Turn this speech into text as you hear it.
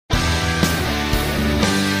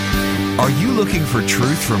Are you looking for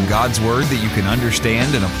truth from God's Word that you can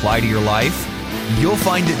understand and apply to your life? You'll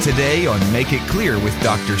find it today on Make It Clear with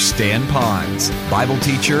Dr. Stan Ponz, Bible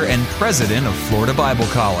teacher and president of Florida Bible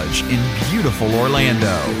College in beautiful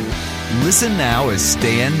Orlando. Listen now as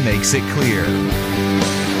Stan makes it clear.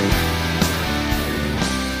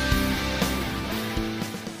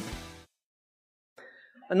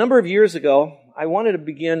 A number of years ago, I wanted to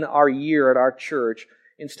begin our year at our church.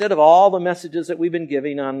 Instead of all the messages that we've been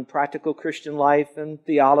giving on practical Christian life and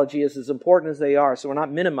theology, as important as they are, so we're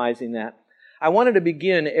not minimizing that, I wanted to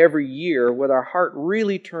begin every year with our heart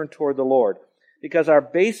really turned toward the Lord, because our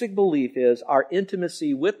basic belief is our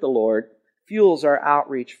intimacy with the Lord fuels our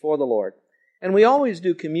outreach for the Lord. And we always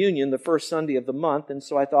do communion the first Sunday of the month, and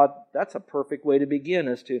so I thought that's a perfect way to begin,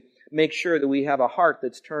 is to make sure that we have a heart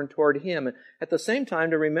that's turned toward Him. And at the same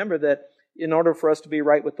time, to remember that in order for us to be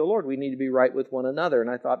right with the Lord, we need to be right with one another. And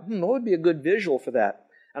I thought, what would be a good visual for that?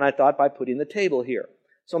 And I thought by putting the table here.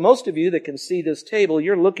 So most of you that can see this table,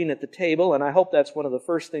 you're looking at the table, and I hope that's one of the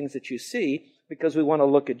first things that you see, because we want to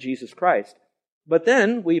look at Jesus Christ. But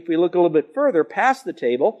then, if we look a little bit further past the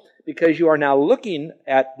table, because you are now looking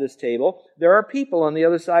at this table, there are people on the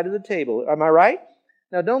other side of the table. Am I right?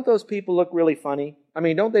 Now, don't those people look really funny? I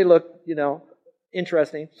mean, don't they look,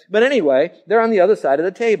 interesting? But anyway, they're on the other side of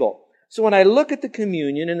the table. So when I look at the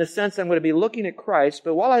communion, in a sense, I'm going to be looking at Christ,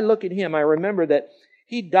 but while I look at Him, I remember that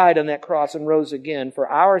He died on that cross and rose again for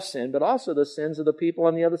our sin, but also the sins of the people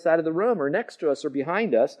on the other side of the room or next to us or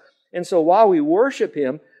behind us. And so while we worship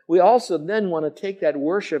Him, we also then want to take that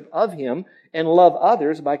worship of Him and love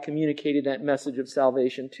others by communicating that message of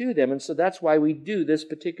salvation to them. And so that's why we do this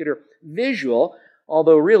particular visual,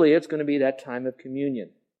 although really it's going to be that time of communion.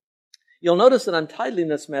 You'll notice that I'm titling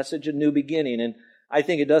this message A New Beginning, and I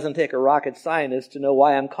think it doesn't take a rocket scientist to know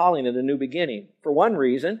why I'm calling it A New Beginning. For one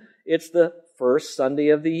reason, it's the first Sunday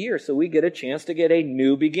of the year, so we get a chance to get a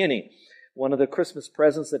new beginning. One of the Christmas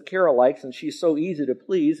presents that Carol likes, and she's so easy to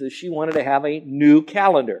please, is she wanted to have a new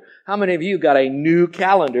calendar. How many of you got a new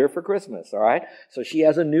calendar for Christmas, all right? So she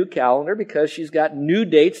has a new calendar because she's got new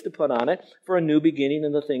dates to put on it for a new beginning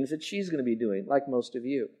and the things that she's going to be doing, like most of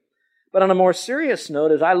you. But on a more serious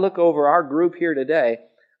note, as I look over our group here today,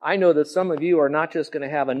 I know that some of you are not just going to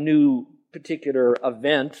have a new particular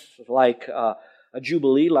event like a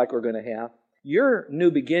jubilee like we're going to have. Your new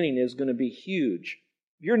beginning is going to be huge.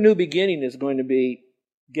 Your new beginning is going to be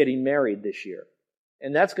getting married this year.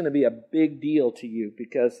 And that's going to be a big deal to you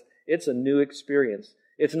because it's a new experience.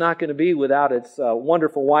 It's not going to be without its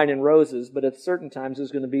wonderful wine and roses, but at certain times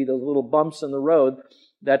there's going to be those little bumps in the road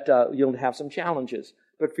that you'll have some challenges.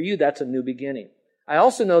 But for you, that's a new beginning. I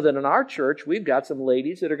also know that in our church, we've got some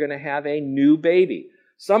ladies that are going to have a new baby.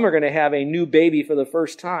 Some are going to have a new baby for the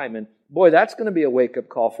first time. And boy, that's going to be a wake-up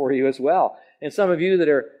call for you as well. And some of you that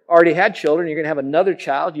are already had children, you're going to have another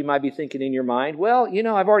child. You might be thinking in your mind, well,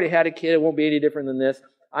 I've already had a kid. It won't be any different than this.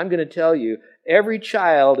 I'm going to tell you, every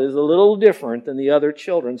child is a little different than the other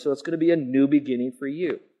children. So it's going to be a new beginning for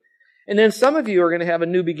you. And then some of you are going to have a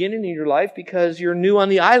new beginning in your life because you're new on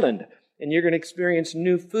the island. And you're going to experience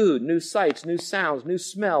new food, new sights, new sounds, new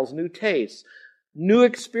smells, new tastes, new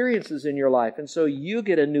experiences in your life. And so you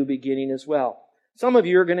get a new beginning as well. Some of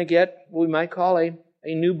you are going to get what we might call a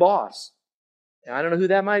new boss. Now, I don't know who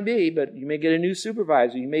that might be, but you may get a new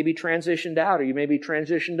supervisor. You may be transitioned out or you may be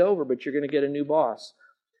transitioned over, but you're going to get a new boss.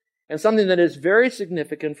 And something that is very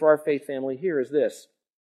significant for our faith family here is this.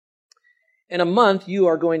 In a month, you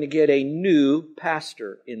are going to get a new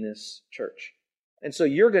pastor in this church. And so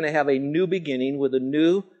you're going to have a new beginning with a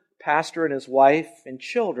new pastor and his wife and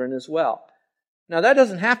children as well. Now that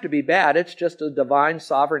doesn't have to be bad. It's just a divine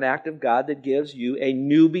sovereign act of God that gives you a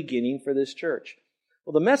new beginning for this church.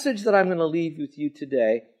 Well, the message that I'm going to leave with you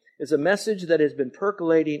today is a message that has been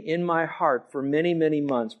percolating in my heart for many, many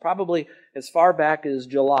months, probably as far back as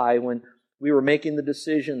July when we were making the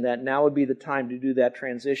decision that now would be the time to do that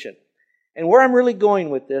transition. And where I'm really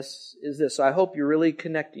going with this is this. So I hope you're really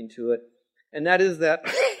connecting to it. And that is that,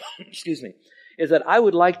 is that I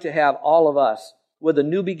would like to have all of us with a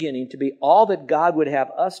new beginning to be all that God would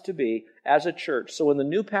have us to be as a church. So when the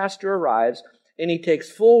new pastor arrives and he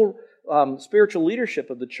takes full spiritual leadership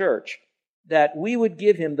of the church, that we would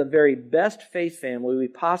give him the very best faith family we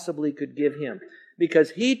possibly could give him.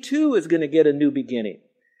 Because he too is going to get a new beginning.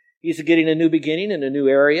 He's getting a new beginning in a new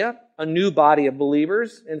area, a new body of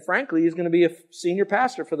believers, and frankly, he's going to be a senior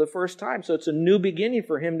pastor for the first time. So it's a new beginning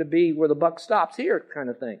for him to be where the buck stops here kind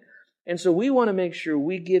of thing. And so we want to make sure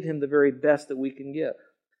we give him the very best that we can give.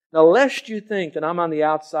 Now, lest you think that I'm on the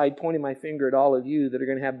outside pointing my finger at all of you that are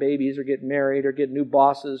going to have babies or get married or get new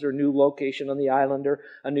bosses or new location on the island or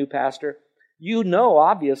a new pastor, you know,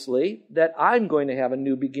 obviously, that I'm going to have a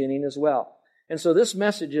new beginning as well. And so this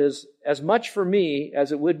message is as much for me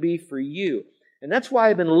as it would be for you. And that's why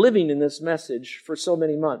I've been living in this message for so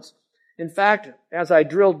many months. In fact, as I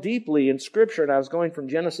drilled deeply in Scripture, and I was going from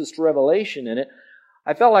Genesis to Revelation in it,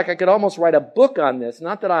 I felt like I could almost write a book on this.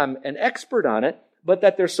 Not that I'm an expert on it, but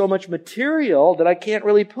that there's so much material that I can't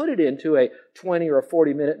really put it into a 20 or a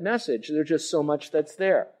 40-minute message. There's just so much that's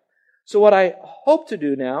there. So what I hope to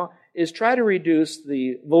do now is try to reduce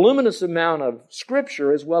the voluminous amount of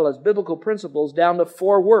Scripture as well as biblical principles down to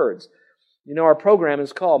 4 words. You know, our program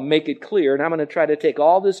is called Make It Clear, and I'm going to try to take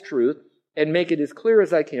all this truth and make it as clear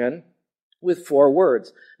as I can with 4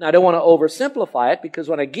 words. Now, I don't want to oversimplify it, because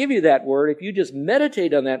when I give you that word, if you just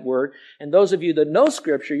meditate on that word, and those of you that know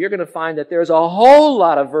Scripture, you're going to find that there's a whole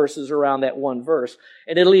lot of verses around that one verse,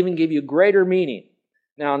 and it'll even give you greater meaning.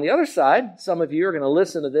 Now, on the other side, some of you are going to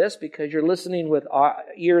listen to this because you're listening with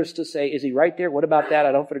ears to say, is he right there? What about that?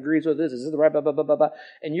 I don't know if it agrees with this. Is this the right, blah, blah, blah, blah, blah.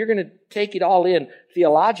 And you're going to take it all in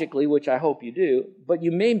theologically, which I hope you do, but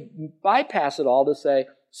you may bypass it all to say,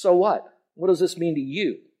 so what? What does this mean to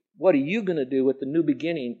you? What are you going to do with the new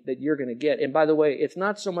beginning that you're going to get? And by the way, it's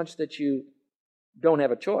not so much that you don't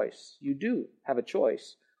have a choice. You do have a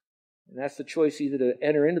choice. And that's the choice either to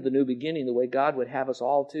enter into the new beginning the way God would have us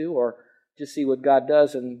all to, or just see what God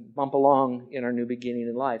does and bump along in our new beginning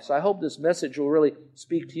in life. So I hope this message will really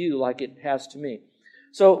speak to you like it has to me.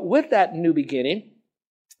 So with that new beginning,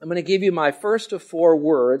 I'm going to give you my first of 4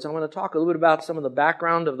 words. I'm going to talk a little bit about some of the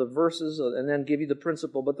background of the verses and then give you the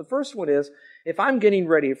principle. But the first one is, if I'm getting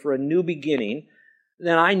ready for a new beginning,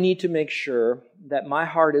 then I need to make sure that my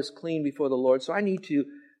heart is clean before the Lord. So I need to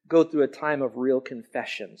go through a time of real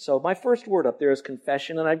confession. So my first word up there is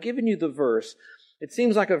confession, and I've given you the verse. It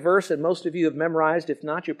seems like a verse that most of you have memorized. If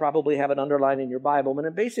not, you probably have it underlined in your Bible. And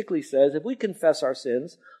it basically says, if we confess our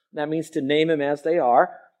sins, that means to name them as they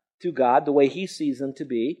are to God, the way He sees them to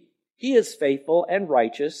be, He is faithful and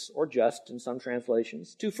righteous, or just in some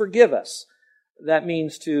translations, to forgive us. That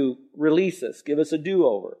means to release us, give us a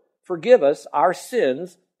do-over, forgive us our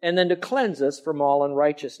sins, and then to cleanse us from all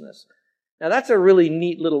unrighteousness. Now that's a really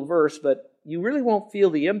neat little verse, but you really won't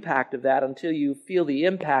feel the impact of that until you feel the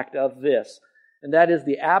impact of this. And that is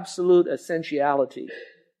the absolute essentiality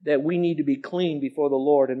that we need to be clean before the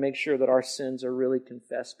Lord and make sure that our sins are really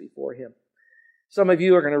confessed before Him. Some of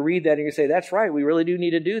you are going to read that and you say, that's right, we really do need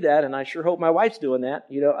to do that, and I sure hope my wife's doing that.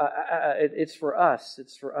 You know, it's for us.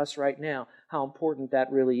 It's for us right now, how important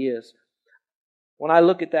that really is. When I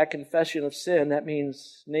look at that confession of sin, that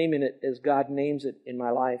means naming it as God names it in my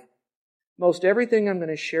life. Most everything I'm going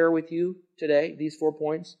to share with you today, these 4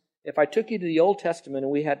 points, if I took you to the Old Testament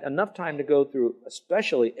and we had enough time to go through,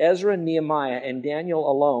 especially Ezra, Nehemiah, and Daniel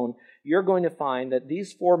alone, you're going to find that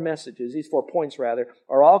these 4 messages, these 4 points rather,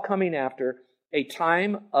 are all coming after a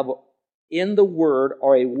time of in the Word,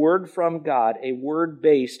 or a word from God, a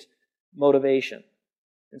word-based motivation.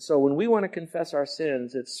 And so when we want to confess our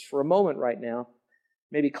sins, it's for a moment right now,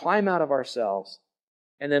 maybe climb out of ourselves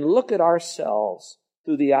and then look at ourselves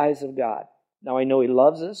through the eyes of God. Now, I know He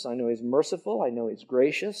loves us. I know He's merciful. I know He's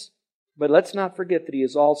gracious. But let's not forget that He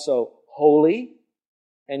is also holy,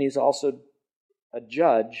 and He's also a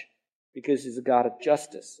judge, because He's a God of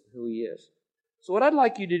justice, who He is. So what I'd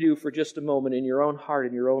like you to do for just a moment in your own heart,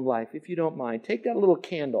 in your own life, if you don't mind, take that little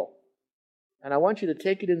candle, and I want you to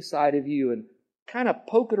take it inside of you and kind of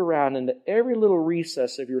poke it around into every little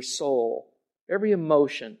recess of your soul, every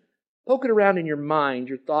emotion. Poke it around in your mind,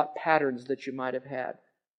 your thought patterns that you might have had.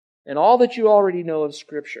 And all that you already know of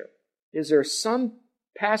Scripture. Is there some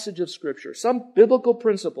passage of Scripture, some biblical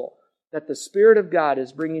principle that the Spirit of God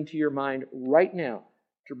is bringing to your mind right now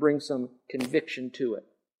to bring some conviction to it?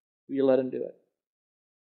 Will you let Him do it?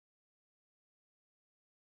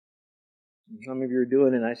 Some of you are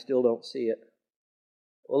doing it and I still don't see it.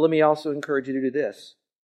 Well, let me also encourage you to do this.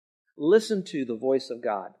 Listen to the voice of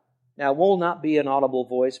God. Now, it will not be an audible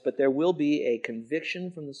voice, but there will be a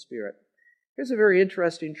conviction from the Spirit. Here's a very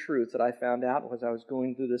interesting truth that I found out as I was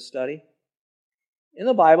going through this study. In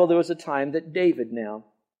the Bible, there was a time that David now,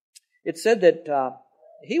 it said that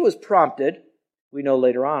he was prompted, we know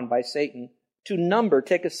later on, by Satan, to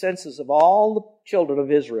take a census of all the children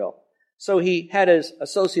of Israel. So he had his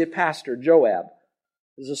associate pastor, Joab,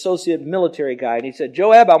 his associate military guy, and he said,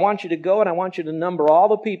 Joab, I want you to go and I want you to number all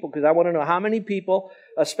the people, because I want to know how many people,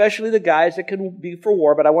 especially the guys that can be for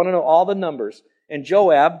war, but I want to know all the numbers. And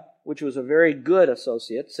Joab, which was a very good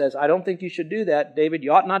associate, says, I don't think you should do that. David,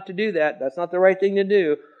 you ought not to do that. That's not the right thing to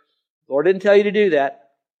do. The Lord didn't tell you to do that.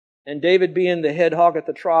 And David, being the head hog at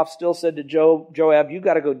the trough, still said to Joab, you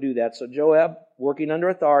got to go do that. So Joab, working under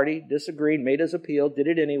authority, disagreed, made his appeal, did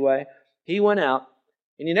it anyway. He went out,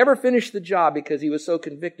 and he never finished the job because he was so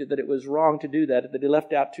convicted that it was wrong to do that he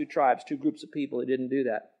left out two tribes, two groups of people. He didn't do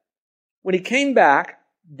that. When he came back,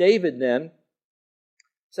 David then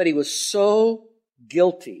said he was so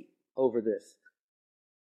guilty over this.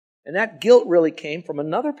 And that guilt really came from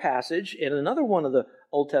another passage in another one of the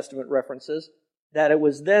Old Testament references, that it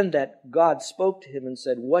was then that God spoke to him and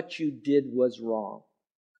said, what you did was wrong.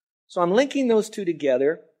 So I'm linking those two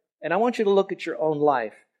together, and I want you to look at your own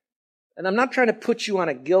life. And I'm not trying to put you on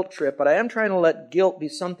a guilt trip, but I am trying to let guilt be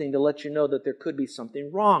something to let you know that there could be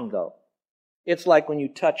something wrong, though. It's like when you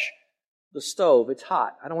touch the stove, it's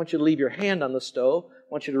hot. I don't want you to leave your hand on the stove. I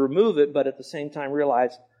want you to remove it, but at the same time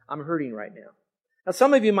realize, I'm hurting right now. Now,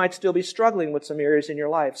 some of you might still be struggling with some areas in your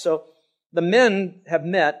life. So the men have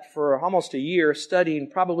met for almost a year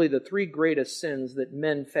studying probably the three greatest sins that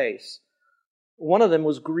men face. One of them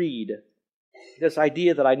was greed. This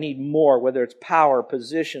idea that I need more, whether it's power,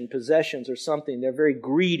 position, possessions, or something. They're very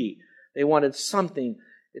greedy. They wanted something.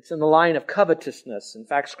 It's in the line of covetousness. In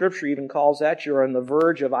fact, Scripture even calls that you're on the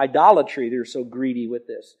verge of idolatry. They're so greedy with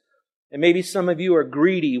this. And maybe some of you are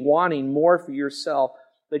greedy, wanting more for yourself,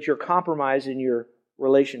 that you're compromising your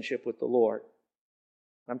relationship with the Lord.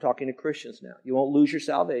 I'm talking to Christians now. You won't lose your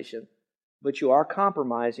salvation, but you are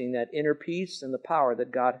compromising that inner peace and the power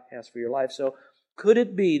that God has for your life. So could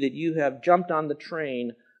it be that you have jumped on the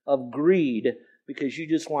train of greed because you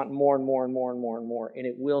just want more and more and more and more and more, and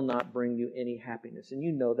it will not bring you any happiness? And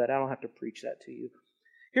you know that. I don't have to preach that to you.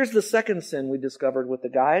 Here's the second sin we discovered with the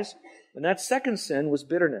guys, and that second sin was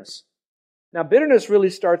bitterness. Now, bitterness really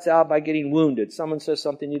starts out by getting wounded. Someone says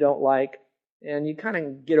something you don't like, and you kind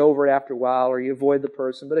of get over it after a while, or you avoid the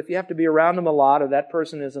person. But if you have to be around them a lot, or that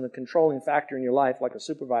person isn't a controlling factor in your life, like a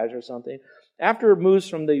supervisor or something, after it moves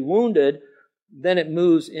from the wounded, then it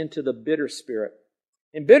moves into the bitter spirit.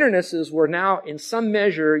 And bitterness is where now, in some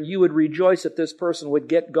measure, you would rejoice if this person would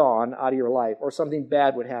get gone out of your life, or something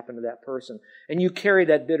bad would happen to that person. And you carry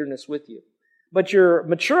that bitterness with you. But you're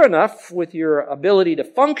mature enough with your ability to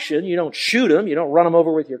function. You don't shoot them. You don't run them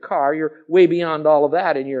over with your car. You're way beyond all of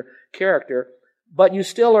that in your character. But you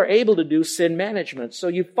still are able to do sin management. So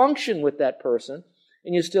you function with that person,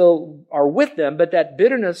 and you still are with them, but that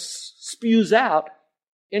bitterness spews out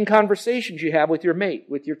in conversations you have with your mate,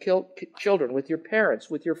 with your children, with your parents,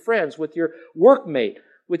 with your friends, with your workmate,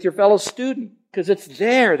 with your fellow student. Because it's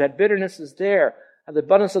there. That bitterness is there. And the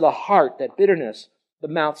abundance of the heart, that bitterness, the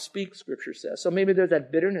mouth speaks, Scripture says. So maybe there's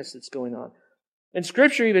that bitterness that's going on. And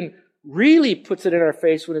Scripture even really puts it in our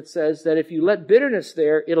face when it says that if you let bitterness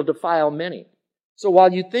there, it'll defile many. So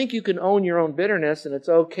while you think you can own your own bitterness and it's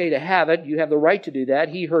okay to have it, you have the right to do that.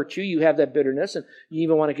 He hurt you, you have that bitterness, and you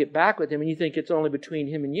even want to get back with him, and you think it's only between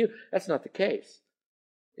him and you. That's not the case.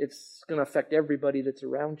 It's going to affect everybody that's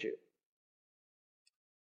around you.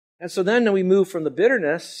 And so then we move from the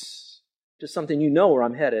bitterness to something you know where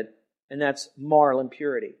I'm headed, and that's moral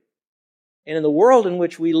impurity. And in the world in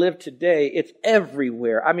which we live today, it's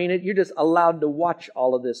everywhere. I mean, you're just allowed to watch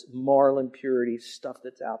all of this moral impurity stuff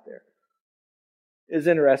that's out there. It's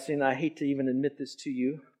interesting. I hate to even admit this to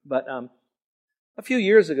you, but a few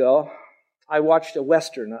years ago, I watched a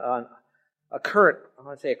Western, a current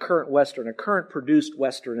produced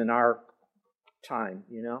Western in our time,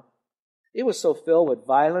 you know. It was so filled with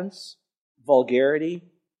violence, vulgarity,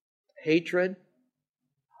 hatred.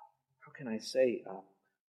 Can I say,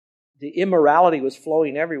 the immorality was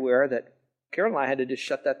flowing everywhere that Carol and I had to just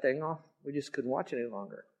shut that thing off. We just couldn't watch it any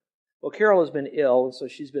longer. Well, Carol has been ill, and so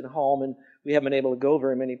she's been home, and we haven't been able to go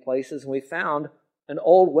very many places, and we found an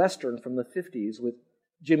old Western from the 50s with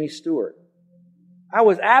Jimmy Stewart. I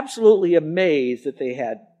was absolutely amazed that they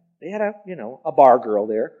had a bar girl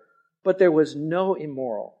there, but there was no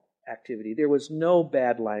immoral activity. There was no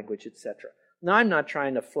bad language, etc. Now, I'm not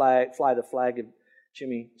trying to fly the flag of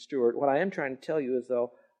Jimmy Stewart. What I am trying to tell you is,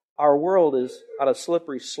 though, our world is on a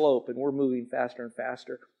slippery slope, and we're moving faster and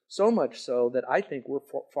faster. So much so that I think we're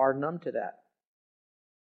far numb to that.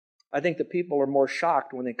 I think the people are more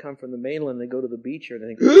shocked when they come from the mainland, they go to the beach here, and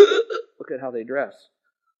they think, look at how they dress.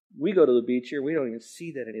 We go to the beach here, we don't even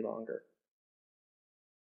see that any longer.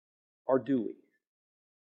 Or do we?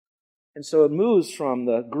 And so it moves from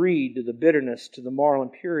the greed to the bitterness to the moral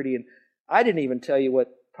impurity. And I didn't even tell you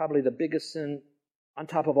what probably the biggest sin on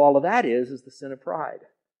top of all of that is the sin of pride.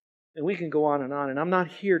 And we can go on. And I'm not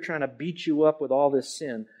here trying to beat you up with all this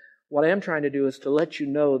sin. What I am trying to do is to let you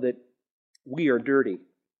know that we are dirty.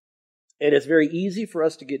 And it's very easy for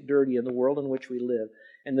us to get dirty in the world in which we live.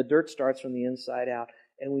 And the dirt starts from the inside out.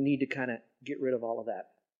 And we need to kind of get rid of all of that.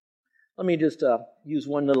 Let me just use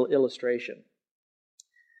one little illustration.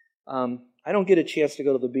 I don't get a chance to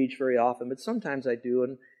go to the beach very often, but sometimes I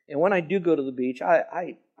do. And when I do go to the beach,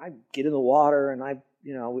 I get in the water, and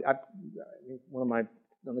one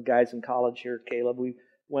of the guys in college here, Caleb, we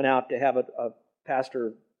went out to have a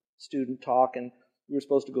pastor-student talk, and we were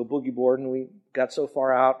supposed to go boogie board, and we got so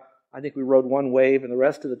far out, I think we rode one wave, and the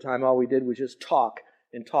rest of the time all we did was just talk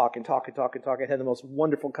and talk and talk and talk and talk. I had the most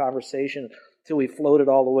wonderful conversation until we floated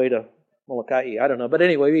all the way to Molokai. I don't know. But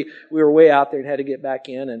anyway, we were way out there and had to get back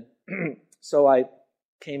in, and so I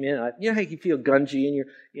came in. You know how you feel gungy,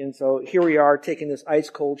 and so here we are taking this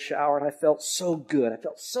ice-cold shower, and I felt so good. I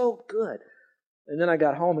felt so good. And then I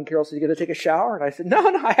got home, and Carol said, "You going to take a shower?" And I said,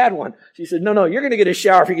 No, I had one. She said, No, you're going to get a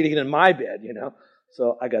shower if you're going to get in my bed,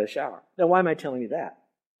 So I got a shower. Now, why am I telling you that?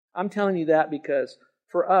 I'm telling you that because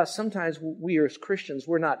for us, sometimes we as Christians,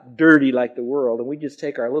 we're not dirty like the world, and we just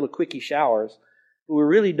take our little quickie showers, but we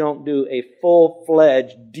really don't do a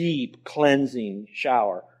full-fledged, deep, cleansing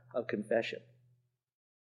shower of confession.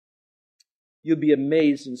 You'll be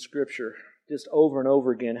amazed in Scripture just over and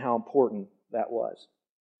over again how important that was.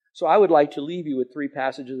 So I would like to leave you with 3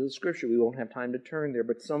 passages of Scripture. We won't have time to turn there,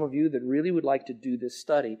 but some of you that really would like to do this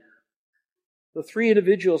study, the 3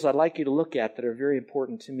 individuals I'd like you to look at that are very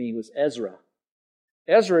important to me was Ezra.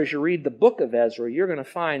 Ezra, as you read the book of Ezra, you're going to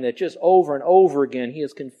find that just over and over again, he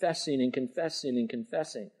is confessing and confessing and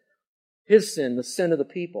confessing his sin, the sin of the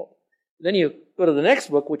people. Then you go to the next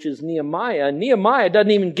book, which is Nehemiah. Nehemiah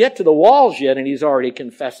doesn't even get to the walls yet, and he's already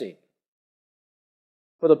confessing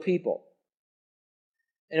for the people.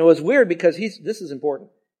 And it was weird because this is important.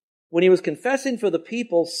 When he was confessing for the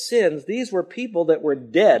people's sins, these were people that were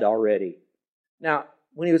dead already. Now,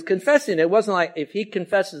 when he was confessing, it wasn't like if he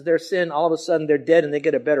confesses their sin, all of a sudden they're dead and they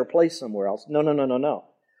get a better place somewhere else. No.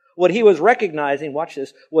 What he was recognizing, watch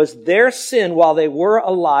this, was their sin while they were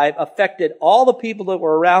alive affected all the people that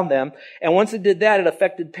were around them. And once it did that, it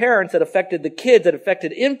affected parents, it affected the kids, it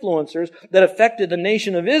affected influencers, that affected the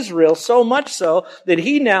nation of Israel, so much so that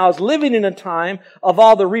he now is living in a time of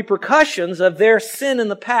all the repercussions of their sin in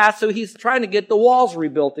the past. So he's trying to get the walls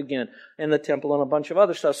rebuilt again and the temple and a bunch of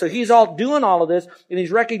other stuff. So he's all doing all of this and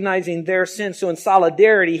he's recognizing their sin. So in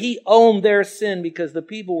solidarity, he owned their sin because the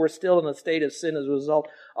people were still in a state of sin as a result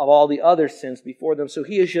of all the other sins before them. So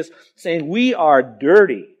he is just saying, we are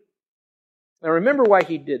dirty. Now remember why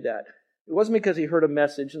he did that. It wasn't because he heard a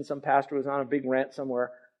message and some pastor was on a big rant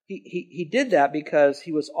somewhere. He did that because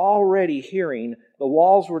he was already hearing the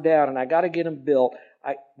walls were down and I got to get them built.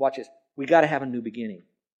 Watch this. We got to have a new beginning.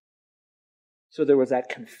 So there was that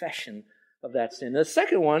confession of that sin. The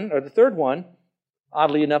second one, or the third one,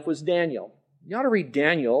 oddly enough, was Daniel. You ought to read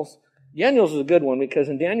Daniel's. Daniel's is a good one because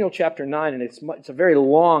in Daniel chapter 9, and it's a very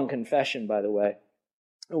long confession, by the way.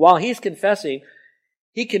 While he's confessing,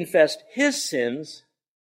 he confessed his sins,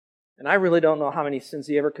 and I really don't know how many sins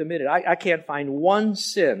he ever committed. I can't find one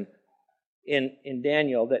sin in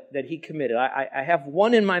Daniel that he committed. I have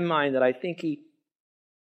one in my mind that I think he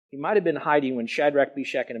might have been hiding when Shadrach,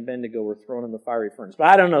 Meshach, and Abednego were thrown in the fiery furnace. But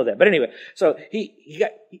I don't know that. But anyway, so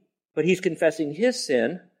but he's confessing his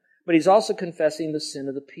sin, but he's also confessing the sin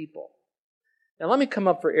of the people. Now let me come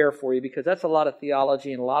up for air for you because that's a lot of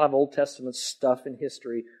theology and a lot of Old Testament stuff in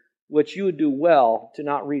history, which you would do well to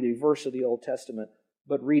not read a verse of the Old Testament,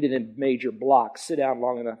 but read it in major blocks. Sit down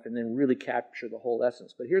long enough and then really capture the whole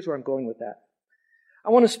essence. But here's where I'm going with that. I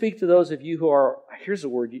want to speak to those of you who are, here's a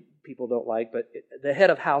word people don't like, but the head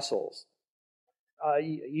of households.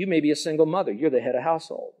 You may be a single mother. You're the head of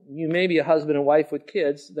household. You may be a husband and wife with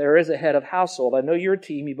kids. There is a head of household. I know you're a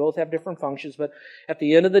team. You both have different functions, but at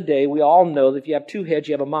the end of the day, we all know that if you have 2 heads,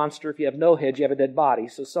 you have a monster. If you have no heads, you have a dead body.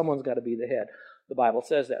 So someone's got to be the head. The Bible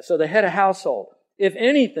says that. So the head of household. If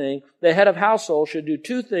anything, the head of household should do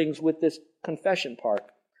 2 things with this confession part.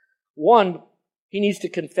 One, he needs to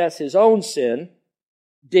confess his own sin,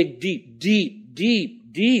 dig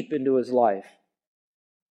deep into his life.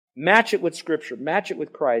 Match it with Scripture, match it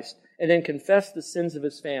with Christ, and then confess the sins of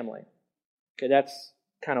his family. Okay, that's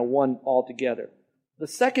kind of one altogether. The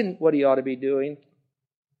second, what he ought to be doing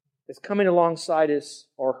is coming alongside his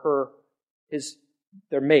or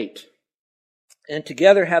their mate, and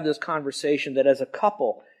together have this conversation that as a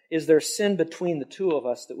couple, is there sin between the two of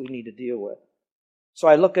us that we need to deal with? So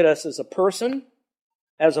I look at us as a person,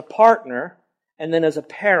 as a partner, and then as a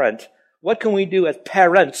parent. What can we do as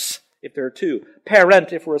parents? If there are 2,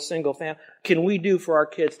 parent if we're a single family, can we do for our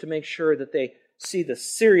kids to make sure that they see the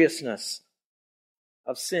seriousness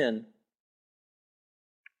of sin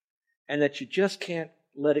and that you just can't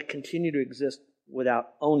let it continue to exist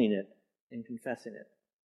without owning it and confessing it?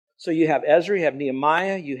 So you have Ezra, you have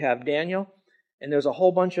Nehemiah, you have Daniel, and there's a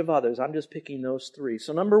whole bunch of others. I'm just picking those 3.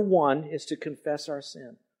 So number 1 is to confess our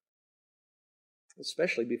sin,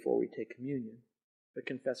 especially before we take communion. but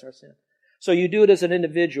confess our sin. So you do it as an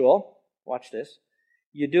individual. Watch this.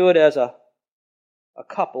 You do it as a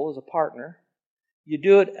couple, as a partner. You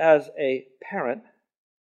do it as a parent.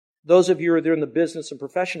 Those of you who are in the business and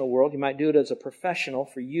professional world, you might do it as a professional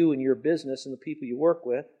for you and your business and the people you work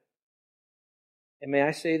with. And may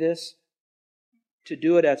I say this? To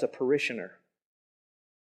do it as a parishioner.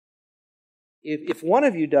 If one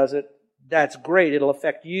of you does it, that's great. It'll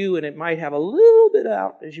affect you and it might have a little bit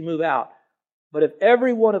out as you move out. But if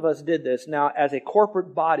every one of us did this now as a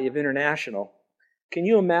corporate body of International, can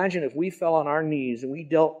you imagine if we fell on our knees and we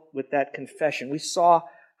dealt with that confession? We saw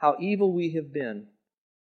how evil we have been.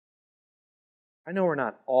 I know we're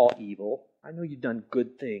not all evil. I know you've done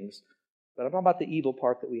good things. But I'm talking about the evil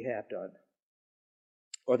part that we have done.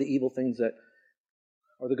 Or the evil things that,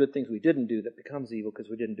 or the good things we didn't do that becomes evil because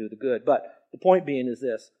we didn't do the good. But the point being is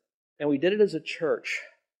this, and we did it as a church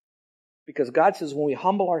because God says when we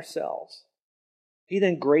humble ourselves, He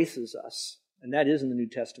then graces us, and that is in the New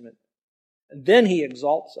Testament. And then He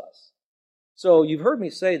exalts us. So you've heard me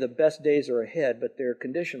say the best days are ahead, but they're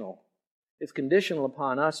conditional. It's conditional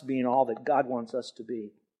upon us being all that God wants us to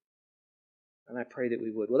be. And I pray that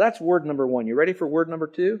we would. Well, that's word number one. You ready for word number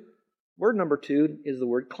two? Word number two is the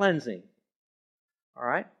word cleansing. All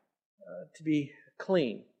right? To be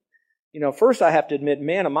clean. You know, first I have to admit,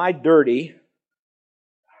 man, am I dirty?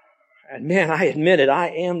 And man, I admit it, I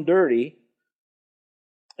am dirty.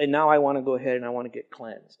 And now I want to go ahead and I want to get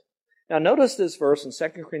cleansed. Now notice this verse in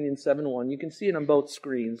 2 Corinthians 7:1. You can see it on both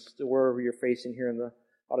screens, wherever you're facing here in the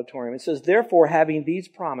auditorium. It says, therefore, having these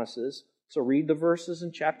promises, so read the verses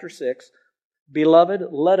in chapter 6, beloved,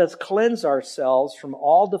 let us cleanse ourselves from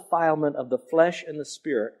all defilement of the flesh and the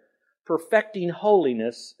spirit, perfecting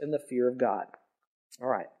holiness in the fear of God. All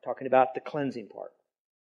right, talking about the cleansing part.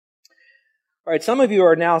 All right, some of you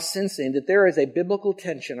are now sensing that there is a biblical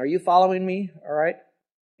tension. Are you following me? All right.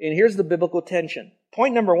 And here's the biblical tension.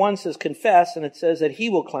 Point number one says confess, and it says that He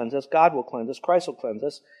will cleanse us, God will cleanse us, Christ will cleanse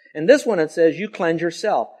us. And this one it says you cleanse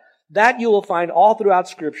yourself. That you will find all throughout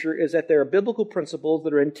Scripture is that there are biblical principles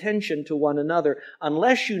that are in tension to one another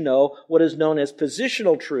unless you know what is known as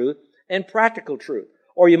positional truth and practical truth.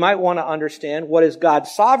 Or you might want to understand what is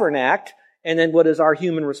God's sovereign act and then what is our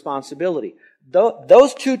human responsibility.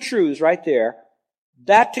 Those two truths right there,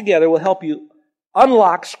 that together will help you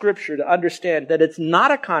unlock Scripture to understand that it's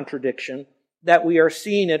not a contradiction, that we are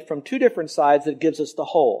seeing it from two different sides that gives us the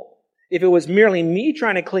whole. If it was merely me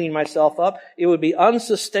trying to clean myself up, it would be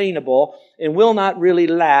unsustainable and will not really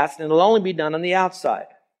last, and it'll only be done on the outside.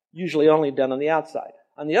 Usually only done on the outside.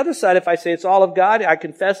 On the other side, if I say it's all of God, I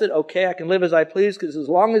confess it, okay, I can live as I please, because as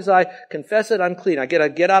long as I confess it, I'm clean. I get a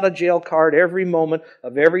get out of jail card every moment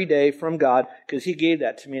of every day from God, because He gave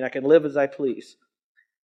that to me, and I can live as I please.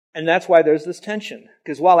 And that's why there's this tension.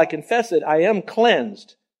 Because while I confess it, I am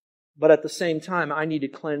cleansed. But at the same time, I need to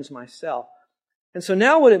cleanse myself. And so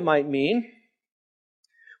now what it might mean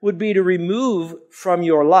would be to remove from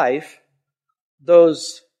your life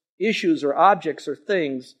those issues or objects or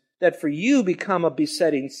things that for you become a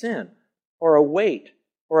besetting sin or a weight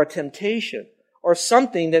or a temptation or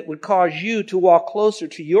something that would cause you to walk closer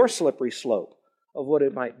to your slippery slope of what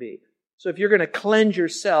it might be. So if you're going to cleanse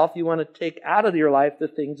yourself, you want to take out of your life the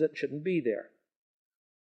things that shouldn't be there.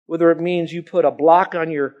 Whether it means you put a block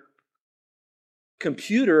on your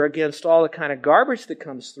computer against all the kind of garbage that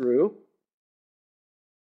comes through,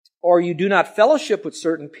 or you do not fellowship with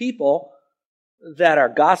certain people that are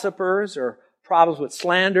gossipers or problems with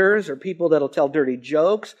slanders or people that'll tell dirty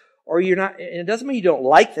jokes, or you're not, and it doesn't mean you don't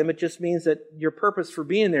like them, it just means that your purpose for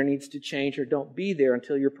being there needs to change, or don't be there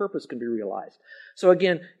until your purpose can be realized. So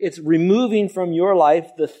again, it's removing from your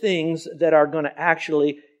life the things that are going to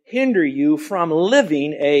actually hinder you from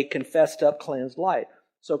living a confessed up, cleansed life.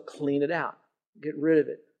 So clean it out. Get rid of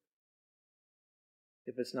it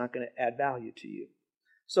if it's not going to add value to you.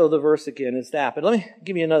 So the verse again is that. But let me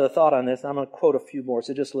give you another thought on this. I'm going to quote a few more,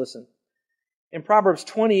 so just listen. In Proverbs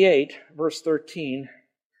 28, verse 13,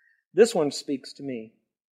 this one speaks to me.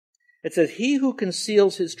 It says, he who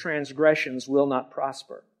conceals his transgressions will not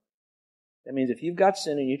prosper. That means if you've got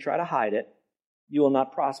sin and you try to hide it, you will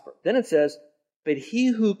not prosper. Then it says, but he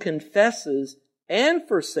who confesses and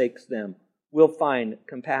forsakes them will find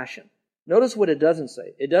compassion. Notice what it doesn't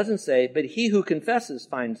say. It doesn't say, but he who confesses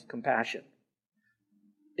finds compassion.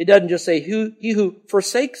 It doesn't just say, he who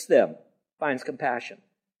forsakes them finds compassion.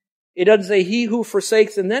 It doesn't say, he who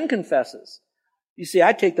forsakes and then confesses. You see,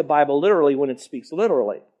 I take the Bible literally when it speaks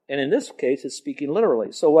literally. And in this case, it's speaking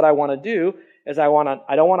literally. So what I want to do is I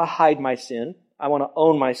don't want to hide my sin. I want to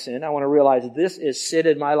own my sin. I want to realize this is sin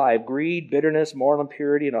in my life. Greed, bitterness, moral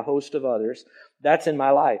impurity, and a host of others. That's in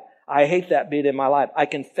my life. I hate that being in my life. I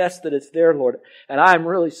confess that it's there, Lord, and I'm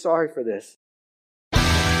really sorry for this.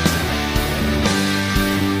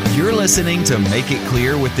 You're listening to Make It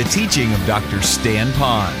Clear with the teaching of Dr. Stan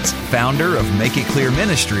Ponz, founder of Make It Clear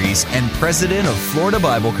Ministries and president of Florida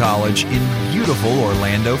Bible College in beautiful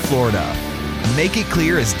Orlando, Florida. Make It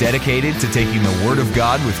Clear is dedicated to taking the Word of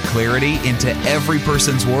God with clarity into every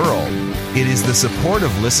person's world. It is the support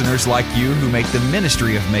of listeners like you who make the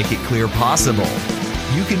ministry of Make It Clear possible.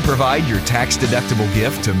 You can provide your tax-deductible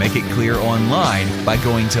gift to Make It Clear online by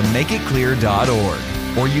going to makeitclear.org.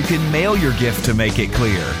 Or you can mail your gift to Make It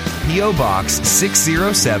Clear, P.O. Box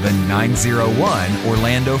 607901,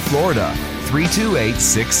 Orlando, Florida,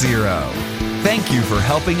 32860. Thank you for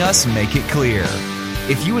helping us make it clear.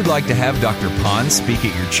 If you would like to have Dr. Ponz speak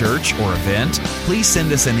at your church or event, please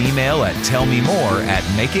send us an email at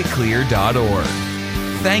tellmemore@makeitclear.org.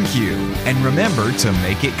 Thank you, and remember to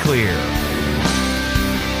make it clear.